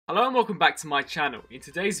Hello and welcome back to my channel. In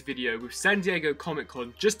today's video, with San Diego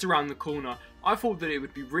Comic-Con just around the corner, I thought that it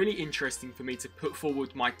would be really interesting for me to put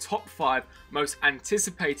forward my top 5 most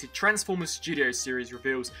anticipated Transformers Studio Series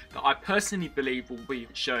reveals that I personally believe will be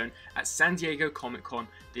shown at San Diego Comic-Con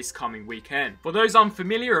this coming weekend. For those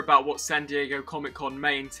unfamiliar about what San Diego Comic-Con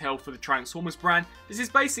may entail for the Transformers brand, this is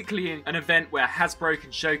basically an event where Hasbro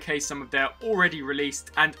can showcase some of their already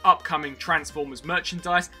released and upcoming Transformers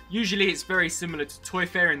merchandise. Usually it's very similar to Toy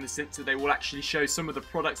Fair in the sense that they will actually show some of the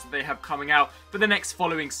products that they have coming out for the next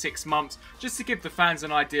following 6 months, just to give the fans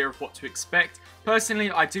an idea of what to expect.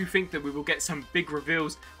 Personally, I do think that we will get some big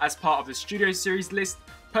reveals as part of the Studio Series list.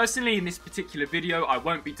 Personally, in this particular video, I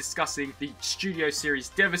won't be discussing the Studio Series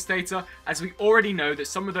Devastator, as we already know that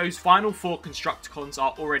some of those final 4 Constructicons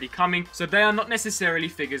are already coming, so they are not necessarily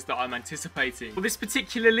figures that I'm anticipating. For this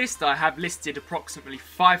particular list, I have listed approximately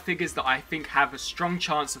 5 figures that I think have a strong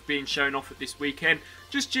chance of being shown off at this weekend,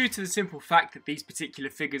 just due to the simple fact that these particular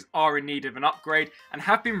figures are in need of an upgrade and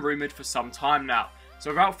have been rumoured for some time now. So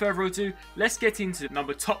without further ado, let's get into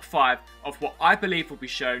the top 5 of what I believe will be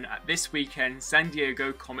shown at this weekend San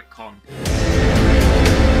Diego Comic-Con.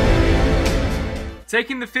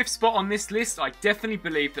 Taking the 5th spot on this list, I definitely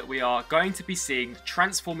believe that we are going to be seeing the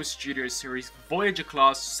Transformers Studio Series Voyager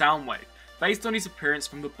class Soundwave, based on his appearance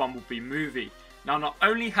from the Bumblebee movie. Now, not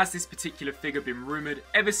only has this particular figure been rumoured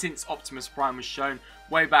ever since Optimus Prime was shown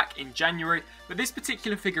way back in January, but this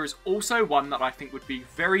particular figure is also one that I think would be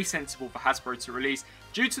very sensible for Hasbro to release,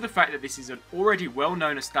 due to the fact that this is an already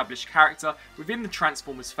well-known established character within the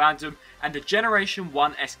Transformers fandom, and the Generation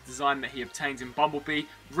 1-esque design that he obtained in Bumblebee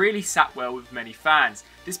really sat well with many fans.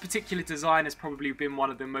 This particular design has probably been one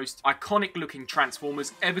of the most iconic looking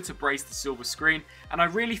Transformers ever to brace the silver screen, and I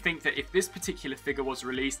really think that if this particular figure was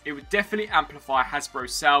released, it would definitely amplify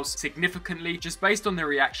Hasbro's sales significantly, just based on the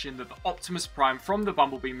reaction that the Optimus Prime from the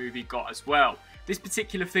Bumblebee movie got as well. This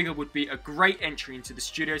particular figure would be a great entry into the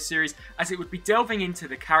Studio Series, as it would be delving into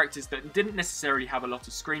the characters that didn't necessarily have a lot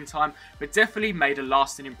of screen time, but definitely made a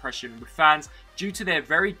lasting impression with fans due to their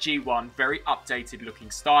very G1, very updated looking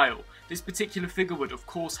style. This particular figure would of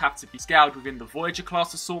course have to be scaled within the Voyager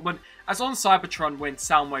class assortment, as on Cybertron when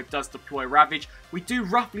Soundwave does deploy Ravage, we do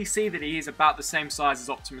roughly see that he is about the same size as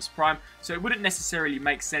Optimus Prime, so it wouldn't necessarily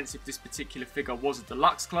make sense if this particular figure was a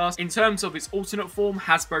deluxe class. In terms of its alternate form,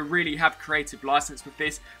 Hasbro really have creative license with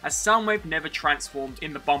this, as Soundwave never transformed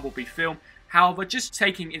in the Bumblebee film. However, just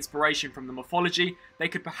taking inspiration from the mythology, they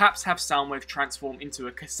could perhaps have Soundwave transform into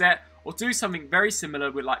a cassette, or do something very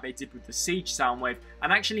similar with like they did with the Siege Soundwave,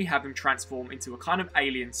 and actually have him transform into a kind of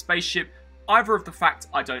alien spaceship. Either of the fact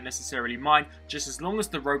I don't necessarily mind, just as long as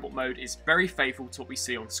the robot mode is very faithful to what we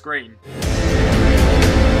see on screen.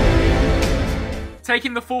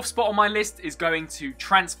 Taking the 4th spot on my list is going to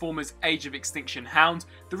Transformers Age of Extinction Hound.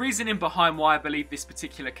 The reasoning behind why I believe this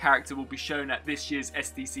particular character will be shown at this year's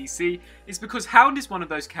SDCC is because Hound is one of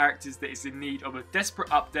those characters that is in need of a desperate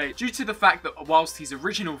update, due to the fact that whilst his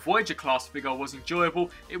original Voyager class figure was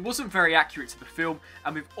enjoyable, it wasn't very accurate to the film,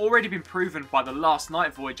 and we've already been proven by the Last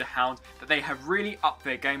Night Voyager Hound that they have really upped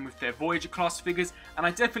their game with their Voyager class figures, and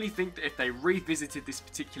I definitely think that if they revisited this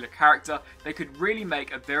particular character, they could really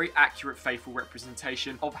make a very accurate, faithful representation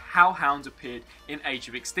of how Hound appeared in Age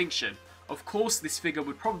of Extinction. Of course, this figure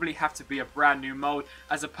would probably have to be a brand new mold,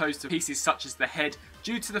 as opposed to pieces such as the head,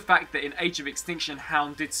 due to the fact that in Age of Extinction,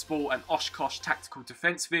 Hound did sport an Oshkosh tactical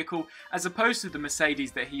defense vehicle, as opposed to the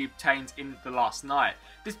Mercedes that he obtained in The Last Night.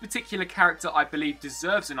 This particular character, I believe,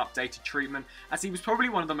 deserves an updated treatment, as he was probably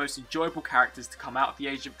one of the most enjoyable characters to come out of the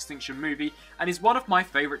Age of Extinction movie, and is one of my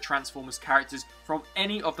favourite Transformers characters from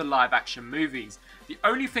any of the live action movies. The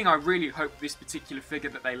only thing I really hope this particular figure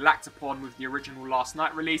that they lacked upon with the original Last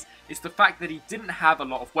Night release is the fact that he didn't have a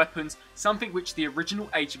lot of weapons, something which the original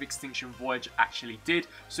Age of Extinction Voyager actually did.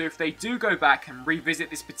 So if they do go back and revisit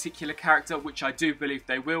this particular character, which I do believe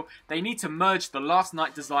they will, they need to merge the Last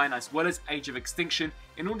Night design as well as Age of Extinction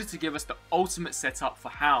in order to give us the ultimate setup for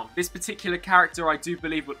Hound. This particular character I do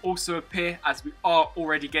believe will also appear, as we are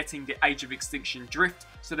already getting the Age of Extinction drift,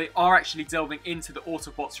 so they are actually delving into the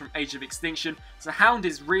Autobots from Age of Extinction, so Hound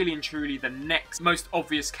is really and truly the next most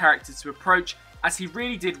obvious character to approach, as he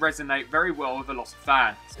really did resonate very well with a lot of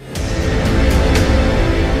fans.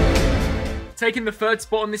 Taking the 3rd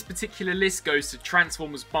spot on this particular list goes to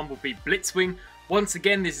Transformers Bumblebee Blitzwing. Once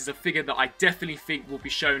again, this is a figure that I definitely think will be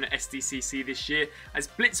shown at SDCC this year, as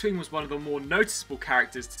Blitzwing was one of the more noticeable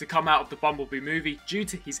characters to come out of the Bumblebee movie due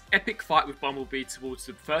to his epic fight with Bumblebee towards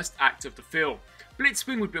the first act of the film.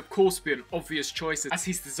 Blitzwing would of course be an obvious choice, as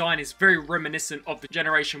his design is very reminiscent of the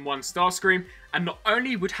Generation 1 Starscream, And not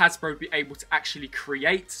only would Hasbro be able to actually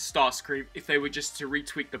create Starscream if they were just to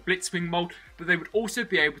retweak the Blitzwing mold, but they would also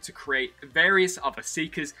be able to create various other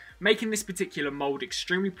Seekers, making this particular mold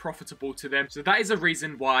extremely profitable to them. So that is a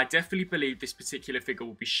reason why I definitely believe this particular figure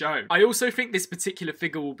will be shown. I also think this particular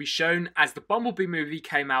figure will be shown as the Bumblebee movie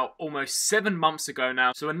came out almost 7 months ago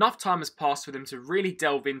now, so enough time has passed for them to really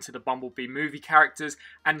delve into the Bumblebee movie characters,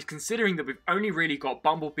 and considering that we've only really got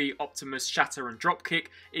Bumblebee, Optimus, Shatter and Dropkick,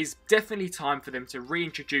 it is definitely time for them to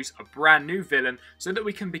reintroduce a brand new villain so that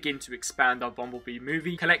we can begin to expand our Bumblebee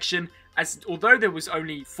movie collection. As although there was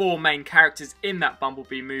only 4 main characters in that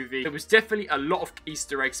Bumblebee movie, there was definitely a lot of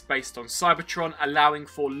Easter eggs based on Cybertron, allowing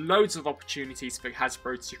for loads of opportunities for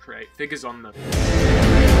Hasbro to create figures on them.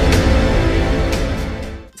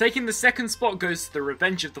 Taking the second spot goes to the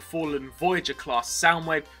Revenge of the Fallen Voyager class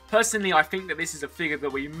Soundwave. Personally, I think that this is a figure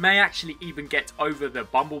that we may actually even get over the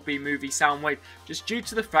Bumblebee movie Soundwave, just due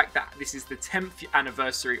to the fact that this is the 10th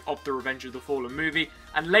anniversary of the Revenge of the Fallen movie,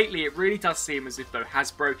 and lately it really does seem as if though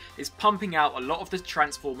Hasbro is pumping out a lot of the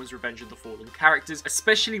Transformers Revenge of the Fallen characters,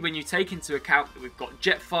 especially when you take into account that we've got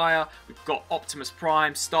Jetfire, we've got Optimus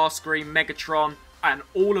Prime, Starscream, Megatron, and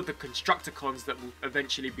all of the Constructicons that will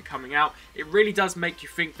eventually be coming out. It really does make you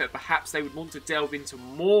think that perhaps they would want to delve into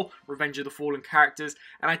more Revenge of the Fallen characters,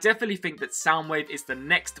 and I definitely think that Soundwave is the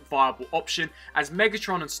next viable option, as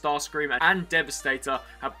Megatron and Starscream and Devastator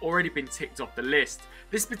have already been ticked off the list.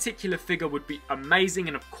 This particular figure would be amazing,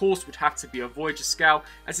 and of course would have to be a Voyager scale,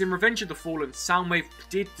 as in Revenge of the Fallen, Soundwave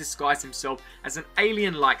did disguise himself as an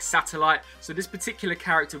alien-like satellite, so this particular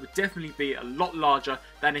character would definitely be a lot larger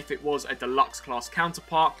than if it was a deluxe class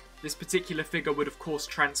counterpart. This particular figure would of course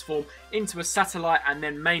transform into a satellite and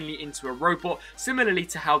then mainly into a robot, similarly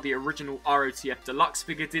to how the original ROTF Deluxe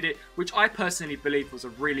figure did it, which I personally believe was a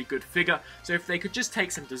really good figure. So if they could just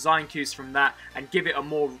take some design cues from that and give it a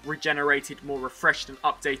more regenerated, more refreshed and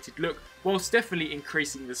updated look, whilst definitely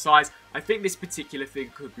increasing the size, I think this particular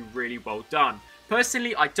figure could be really well done.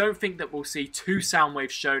 Personally, I don't think that we'll see 2 Soundwaves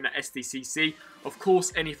shown at SDCC. Of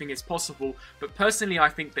course, anything is possible, but personally I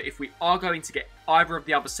think that if we are going to get either of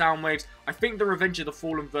the other Soundwaves, I think the Revenge of the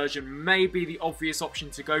Fallen version may be the obvious option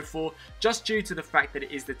to go for, just due to the fact that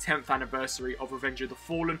it is the 10th anniversary of Revenge of the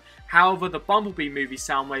Fallen. However, the Bumblebee movie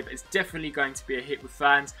Soundwave is definitely going to be a hit with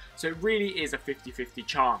fans, so it really is a 50-50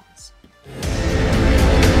 chance.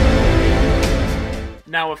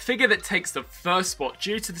 Now, a figure that takes the first spot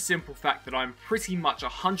due to the simple fact that I'm pretty much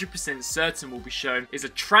 100% certain will be shown is a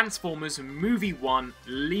Transformers Movie 1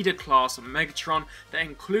 Leader Class Megatron that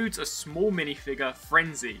includes a small minifigure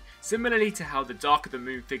Frenzy, similarly to how the Dark of the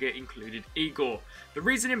Moon figure included Igor. The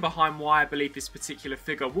reasoning behind why I believe this particular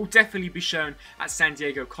figure will definitely be shown at San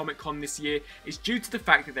Diego Comic-Con this year is due to the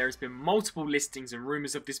fact that there has been multiple listings and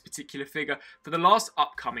rumours of this particular figure for the last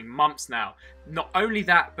upcoming months now. Not only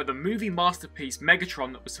that, but the movie masterpiece Megatron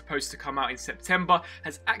that was supposed to come out in September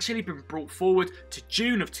has actually been brought forward to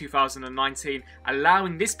June of 2019,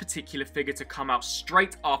 allowing this particular figure to come out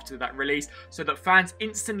straight after that release so that fans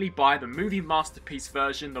instantly buy the movie masterpiece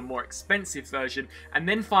version, the more expensive version, and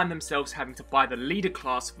then find themselves having to buy the Leader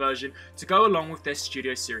Class version to go along with their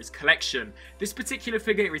Studio Series collection. This particular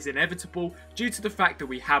figure is inevitable due to the fact that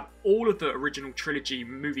we have all of the original trilogy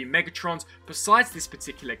movie Megatrons besides this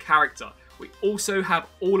particular character. We also have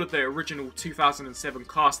all of the original 2007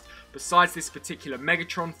 cast besides this particular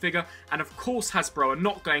Megatron figure, and of course Hasbro are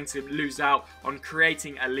not going to lose out on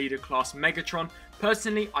creating a Leader Class Megatron.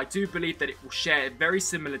 Personally, I do believe that it will share very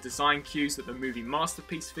similar design cues that the movie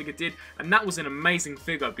Masterpiece figure did, and that was an amazing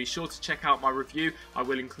figure. Be sure to check out my review. I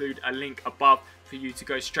will include a link above for you to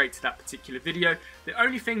go straight to that particular video. The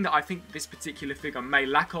only thing that I think this particular figure may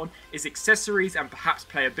lack on is accessories and perhaps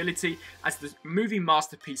playability, as the movie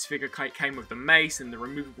Masterpiece figure came with the mace and the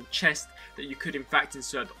removable chest that you could in fact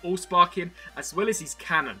insert the Allspark in, as well as his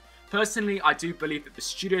cannon. Personally, I do believe that the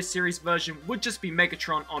Studio Series version would just be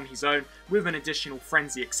Megatron on his own with an additional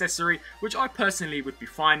Frenzy accessory, which I personally would be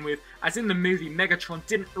fine with, as in the movie Megatron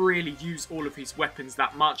didn't really use all of his weapons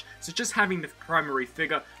that much, so just having the primary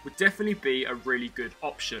figure would definitely be a really good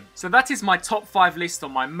option. So that is my top 5 list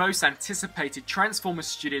on my most anticipated Transformers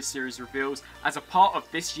Studio Series reveals as a part of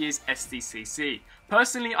this year's SDCC.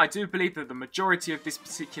 Personally, I do believe that the majority of this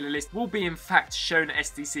particular list will be in fact shown at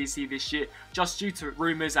SDCC this year, just due to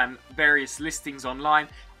rumours and various listings online.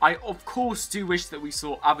 I of course do wish that we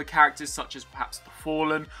saw other characters such as perhaps the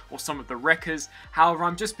Fallen or some of the Wreckers. However,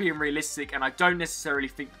 I'm just being realistic and I don't necessarily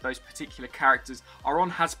think that those particular characters are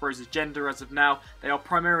on Hasbro's agenda as of now. They are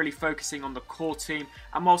primarily focusing on the core team,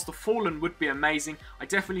 and whilst the Fallen would be amazing, I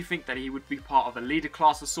definitely think that he would be part of a leader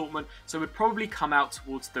class assortment, so would probably come out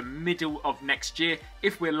towards the middle of next year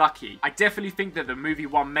if we're lucky. I definitely think that the movie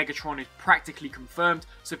 1 Megatron is practically confirmed,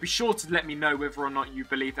 so be sure to let me know whether or not you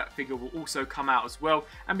believe that figure will also come out as well,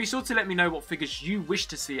 and be sure to let me know what figures you wish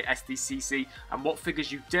to see at SDCC and what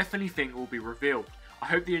figures you definitely think will be revealed. I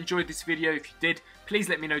hope you enjoyed this video. If you did, please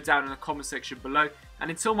let me know down in the comment section below, and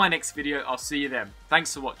until my next video, I'll see you then.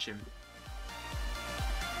 Thanks for watching.